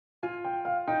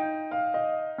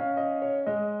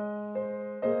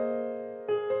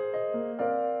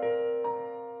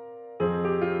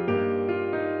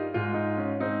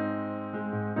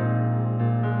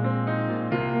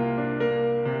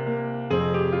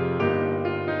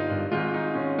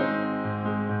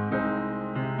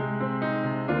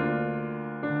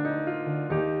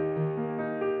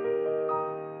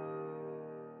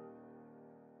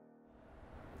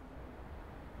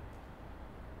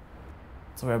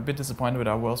So we're a bit disappointed with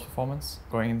our Worlds performance.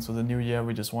 Going into the new year,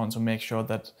 we just wanted to make sure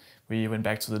that we went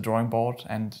back to the drawing board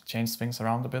and changed things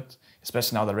around a bit.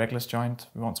 Especially now that Rekkles joined,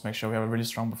 we want to make sure we have a really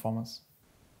strong performance.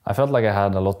 I felt like I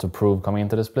had a lot to prove coming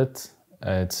into the split.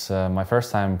 It's my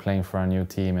first time playing for a new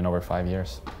team in over 5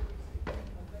 years.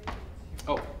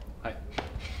 Oh, hi.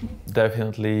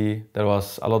 Definitely there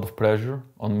was a lot of pressure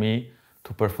on me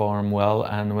to perform well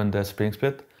and win the spring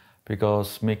split,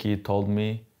 because Mikyx told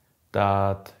me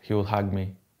that he would hug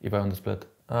me if I won the split.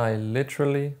 I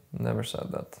literally never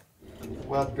said that.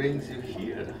 What brings you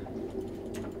here?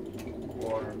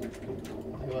 Water.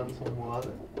 You want some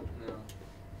water? No.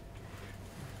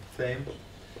 Same.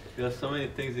 We have so many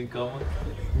things in common.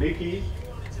 Mikyx,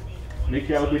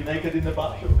 I'll be naked in the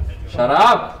bathroom. Shut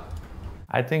up!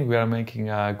 I think we are making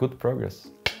good progress.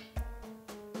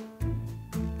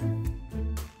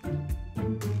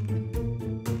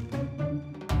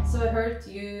 So I heard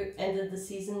you ended the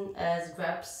season as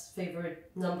GrabbZ's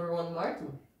favorite #1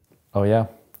 Martin. Oh yeah.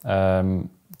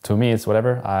 To me, it's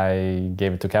whatever. I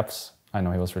gave it to Caps. I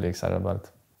know he was really excited about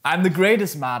it. I'm the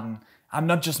greatest Martin. I'm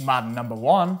not just Martin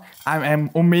 #1. I'm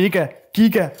Omega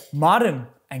Giga Martin.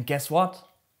 And guess what?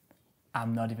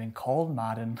 I'm not even called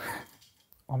Martin.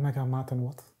 Omega Martin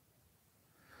what?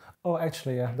 Oh,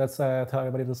 actually, yeah. That's tell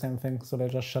everybody the same thing, so they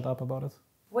just shut up about it.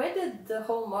 Where did the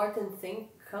whole Martin thing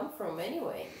come from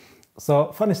anyway?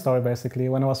 So, funny story basically.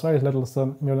 When I was very little,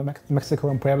 so we were in Mexico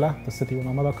in Puebla, the city where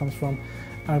my mother comes from.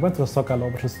 And I went to the soccer low,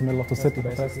 which is the middle of the city,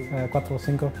 basically, Cuatro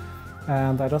Cinco.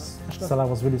 And I just said I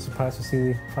was really surprised to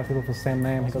see 5 people with the same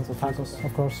name. He got the tacos,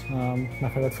 of course. My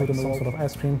favorite food in the world, sort of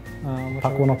ice cream.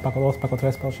 Paco uno, Paco dos, Paco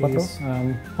tres, Paco cheese.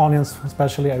 Onions,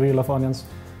 especially. I really love onions.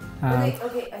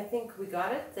 Okay, I think we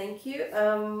got it. Thank you.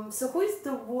 So who is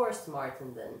the worst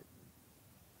Martin then?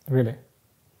 Really?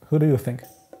 Who do you think?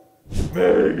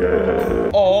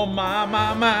 Oh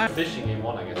my. Fishing game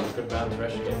 1, I guess. It's good bad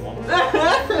thrashing game 1.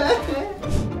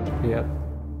 Yeah.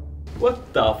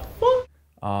 What the fuck?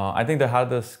 I think the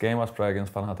hardest game was probably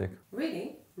against Fnatic.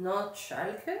 Really? Not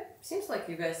Schalke? Seems like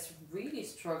you guys really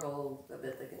struggled a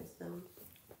bit against them.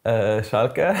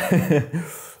 Schalke?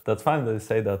 That's fine that you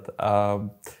say that.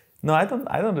 No, I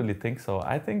don't really think so.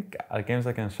 I think our games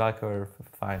against Schalke are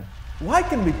fine. Why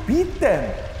can we beat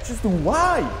them? Just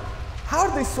why? How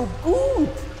are they so good?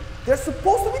 They're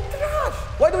supposed to be trash.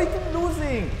 Why do we keep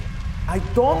losing? I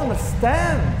don't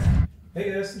understand.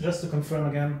 Hey guys, just to confirm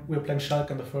again, we're playing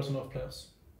Schalke in the first round of playoffs.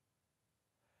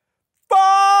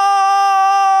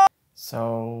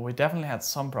 So we definitely had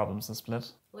some problems this split.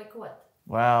 Like what?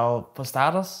 Well, for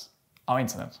starters, our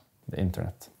internet. The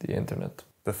internet. The internet.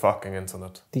 The fucking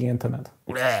internet. The internet.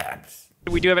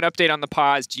 We do have an update on the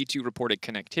pause. G2 reported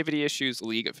connectivity issues.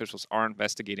 League officials are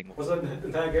investigating. Was that the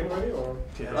entire game already, or?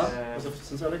 Yeah. Was it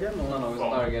since early game? Or? No, it was an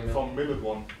entire game. From minute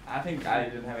 1. I think I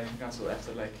didn't have anything cancelled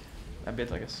after like a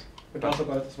bit, I guess. But also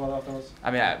got it as well afterwards. I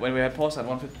mean, when we had paused at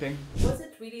 150 ping. Was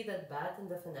it really that bad in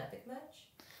the Fnatic match?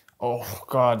 Oh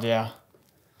god, yeah.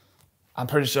 I'm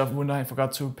pretty sure Wunder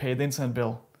forgot to pay the internet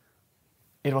bill.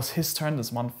 It was his turn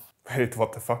this month. Wait,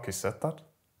 what the fuck? He said that?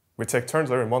 We take turns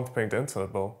every month paying the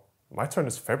internet bill. My turn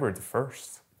is February the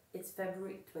 1st. It's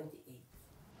February 28th.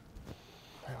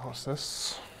 Wait, what's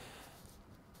this?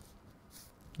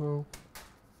 No.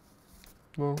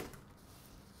 No.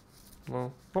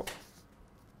 No.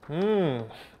 Oh.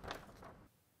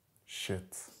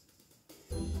 Shit.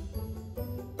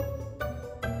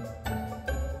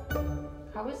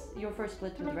 How was your first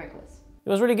split with Rekkles? It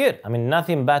was really good. I mean,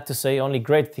 nothing bad to say, only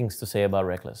great things to say about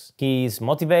Rekkles. He's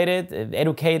motivated,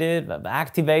 educated,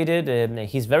 activated, and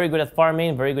he's very good at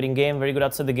farming, very good in game, very good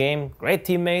outside the game, great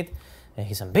teammate. And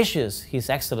he's ambitious, he's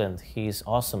excellent, he's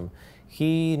awesome.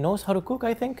 He knows how to cook,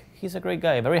 I think. He's a great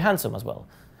guy, very handsome as well.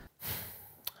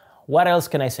 What else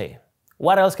can I say?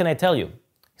 What else can I tell you?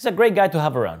 He's a great guy to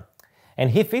have around.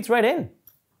 And he fits right in.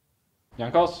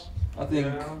 Jankos? I think...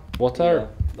 Water?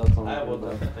 Yeah, that's on I have water,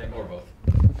 I think, or both.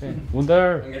 Okay.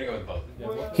 Wunder. I'm gonna go with both.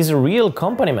 Yeah. He's a real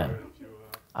company man.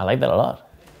 I like that a lot.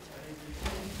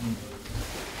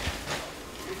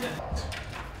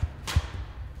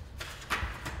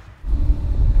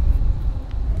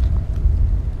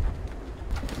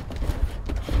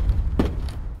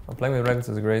 Playing with Rekkles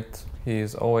is great.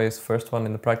 He's always first one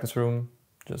in the practice room,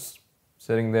 just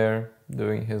sitting there,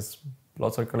 doing his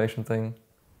blood circulation thing.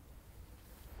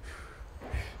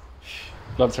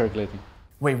 Blood circulating.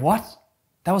 Wait, what?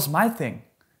 That was my thing.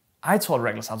 I taught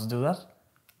Rekkles how to do that.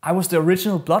 I was the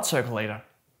original blood circulator.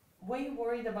 Were you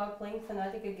worried about playing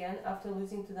Fnatic again after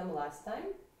losing to them last time?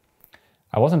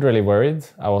 I wasn't really worried.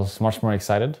 I was much more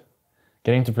excited.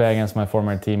 Getting to play against my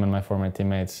former team and my former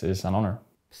teammates is an honor.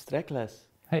 Rekkles.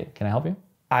 Hey, can I help you?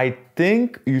 I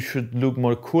think you should look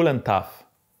more cool and tough.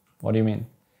 What do you mean?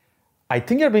 I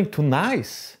think you're being too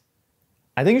nice.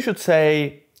 I think you should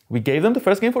say, we gave them the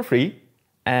first game for free,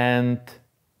 and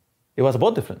it was a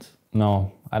bot difference.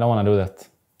 No, I don't want to do that.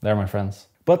 They're my friends.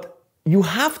 But you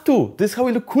have to. This is how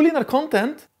we look cool in our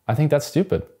content. I think that's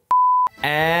stupid.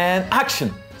 And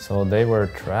action. So they were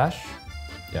trash.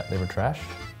 Yeah, they were trash.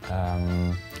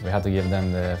 We had to give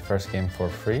them the first game for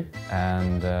free,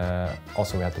 and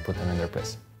also we had to put them in their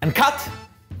place. And cut!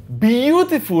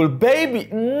 Beautiful, baby!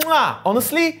 Mwah!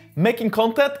 Honestly, making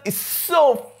content is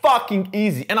so fucking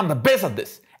easy, and I'm the best at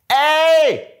this.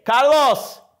 Hey,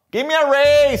 Carlos, give me a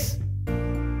raise!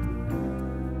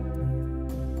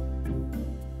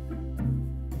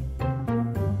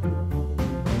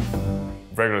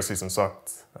 Regular season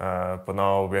sucked, but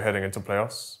now we're heading into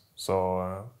playoffs,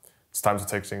 so it's time to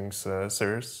take things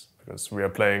serious because we are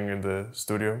playing in the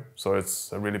studio, so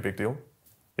it's a really big deal.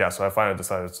 Yeah, so I finally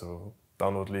decided to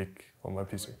download League on my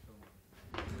PC.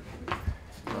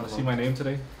 Want to see my name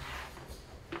today?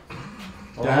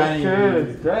 Danny,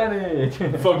 dude. Danny!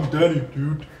 Fucking Danny,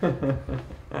 dude.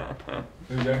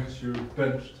 Jankos, you're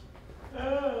benched.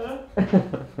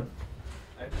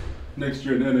 Next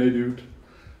year in NA, dude.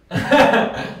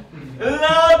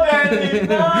 No, Danny,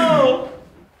 no!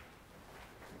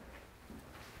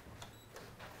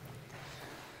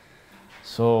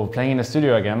 So playing in the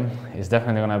studio again is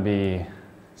definitely going to be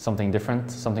something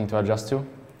different, something to adjust to.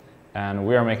 And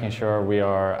we are making sure we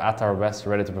are at our best,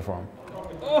 ready to perform.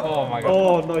 Oh my god.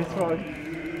 Oh, nice try.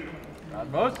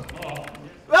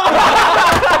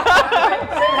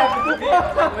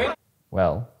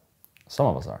 Well, some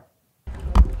of us are.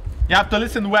 You have to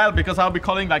listen well because I'll be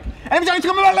calling like, every time you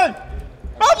come on,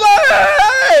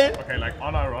 Okay, like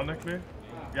unironically,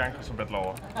 Jankos a bit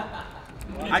lower.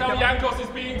 Can you tell Jankos is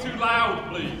being too loud,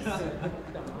 please?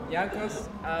 Jankos,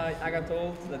 I got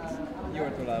told that you are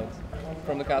too loud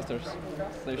from the casters.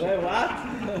 So you should, wait,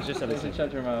 what? You should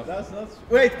shut your mouth. That's not...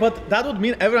 Wait, but that would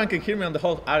mean everyone can hear me on the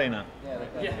whole arena.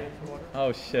 Yeah.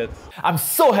 Oh shit. I'm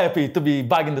so happy to be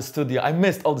back in the studio. I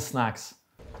missed all the snacks.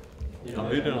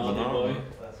 No, you didn't know. No.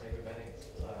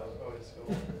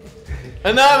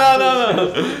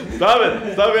 Stop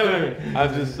it. Stop yelling at me.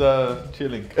 I'm just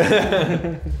chilling.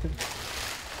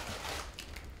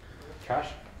 Trash?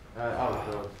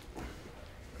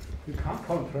 You can't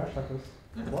call it trash like this.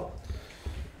 What?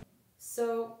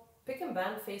 So, pick and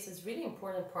ban phase is really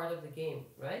important part of the game,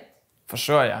 right? For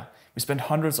sure, yeah. We spent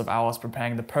hundreds of hours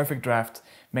preparing the perfect draft,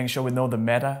 making sure we know the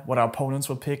meta, what our opponents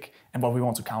will pick, and what we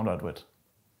want to counter it with.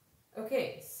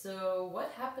 Okay, so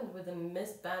what happened with the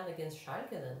missed ban against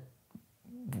Schalke then?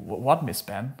 What missed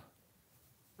ban?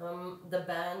 The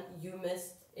ban you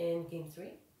missed in game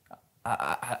 3?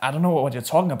 I don't know what you're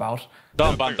talking about.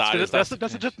 Don't ban that.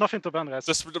 There's just nothing to ban, guys.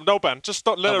 Just no ban. Just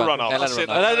don't let it run out. Yeah, let it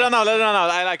Let run it run out.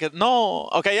 I like it. No.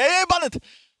 Okay. Yeah. Ban it.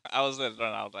 I was let it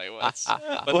run out. Like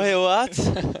what? Wait, what?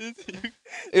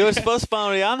 You were supposed to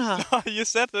ban Rihanna. No, you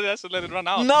said that I should let it run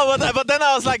out. No, but then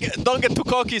I was like, don't get too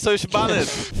cocky, so you should ban it.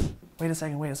 Wait a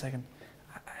second.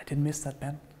 I didn't miss that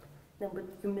ban. No, but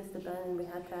you missed the ban and we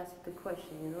had to ask the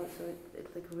question, you know, so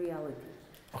it's like reality.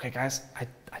 Okay, guys, I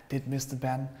did miss the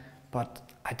ban, but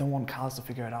I don't want Carlos to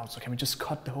figure it out. So can we just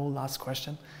cut the whole last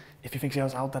question? If he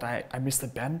figures out that I missed the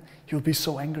ban, he will be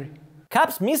so angry.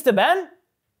 Caps missed the ban?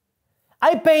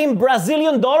 I pay him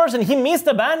Brazilian dollars and he missed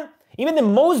the ban? Even the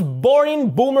most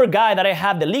boring boomer guy that I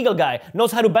have, the legal guy,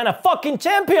 knows how to ban a fucking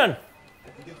champion!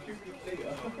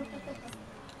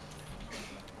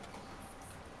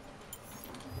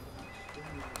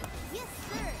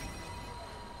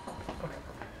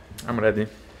 I'm ready.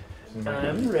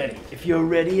 I'm ready. If you're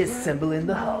ready, assemble in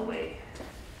the hallway.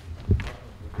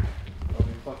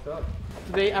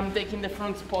 Today I'm taking the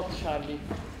front spot, Charlie.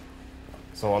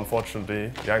 So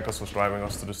unfortunately, Jankos was driving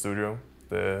us to the studio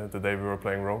the day we were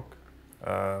playing Rogue.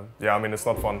 Yeah, I mean, it's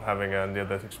not fun having a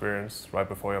near-death experience right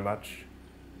before your match.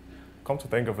 Come to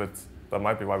think of it, that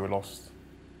might be why we lost.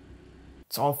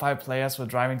 So all 5 players were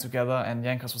driving together and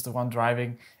Jankos was the one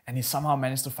driving and he somehow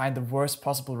managed to find the worst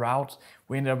possible route.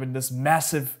 We ended up in this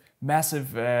massive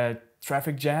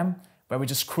traffic jam where we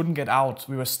just couldn't get out.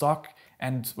 We were stuck,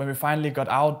 and when we finally got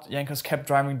out, Jankos kept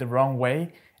driving the wrong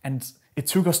way and it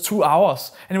took us 2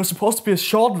 hours and it was supposed to be a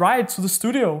short ride to the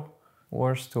studio.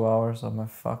 Worst 2 hours of my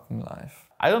fucking life.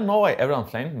 I don't know why everyone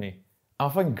flamed me. I'm a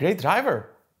fucking great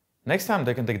driver. Next time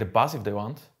they can take the bus if they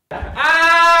want.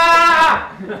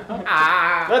 Ah!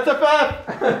 That's a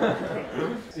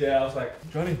fact! Yeah, I was like,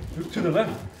 Johnny, look to the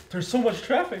left. There's so much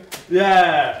traffic.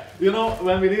 Yeah, you know,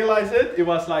 when we realized it, it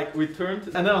was like we turned,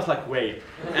 and then I was like, wait.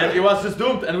 And it was just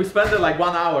doomed, and we spent it like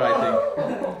 1 hour, I think.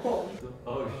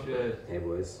 Oh shit. Hey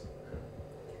boys,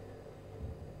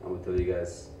 I will tell you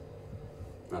guys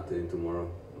not to do tomorrow,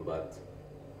 but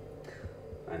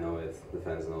I know it, the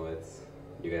fans know it,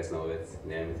 you guys know it,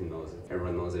 the Army team knows it.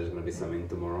 Everyone knows there's gonna be something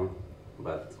tomorrow,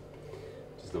 but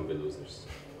just don't be losers.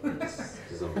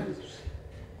 Just don't be losers.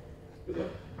 Good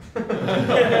luck.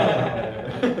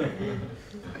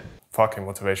 Fucking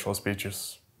motivational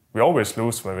speeches. We always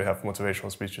lose when we have motivational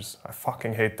speeches. I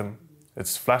fucking hate them.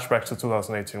 It's flashback to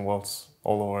 2018 Worlds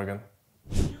all over again.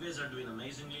 You guys are doing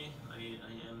amazingly. I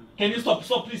am... Can you stop,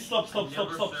 please, stop. Pause.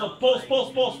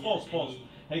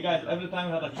 Hey guys, every time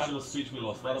we had a Carlos speech we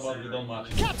lost. What about we don't match?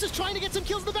 Caps is trying to get some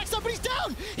kills in the backside, but he's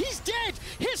down! He's dead!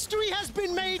 History has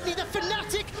been made. Neither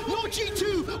Fnatic nor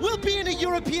G2 will be in a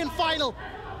European final.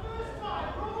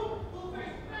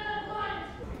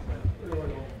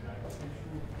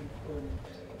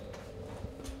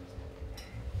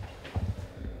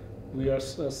 We are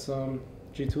as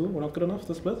G2, we're not good enough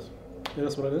to split. It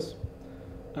is what it is.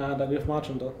 And I agree with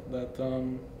Martin though, that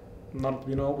now that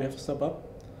we know we have to step up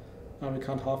and we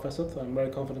can't half-ass it. I'm very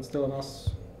confident still in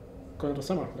us going to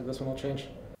summer, like this will not change.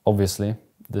 Obviously,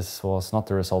 this was not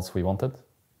the results we wanted,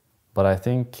 but I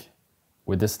think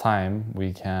with this time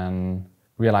we can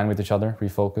realign with each other,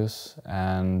 refocus,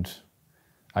 and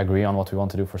agree on what we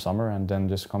want to do for summer, and then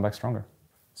just come back stronger.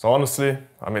 So honestly,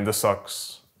 I mean, this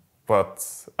sucks, but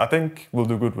I think we'll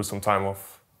do good with some time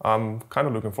off. I'm kind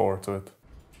of looking forward to it.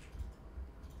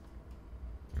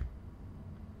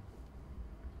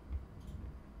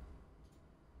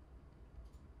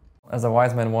 As a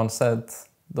wise man once said,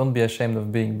 don't be ashamed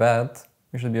of being bad,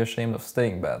 you should be ashamed of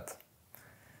staying bad.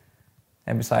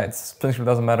 And besides, Spring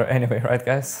doesn't matter anyway, right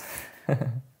guys?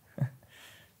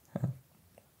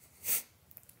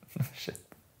 Shit.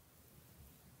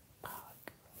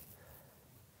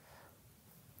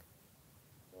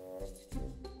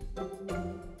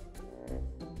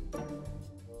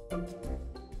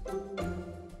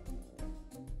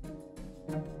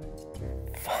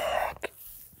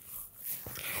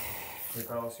 Hey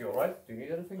Carlos, you alright? Do you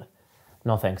need anything?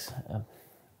 No thanks.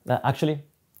 Actually,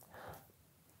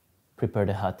 prepare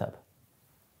the hot tub.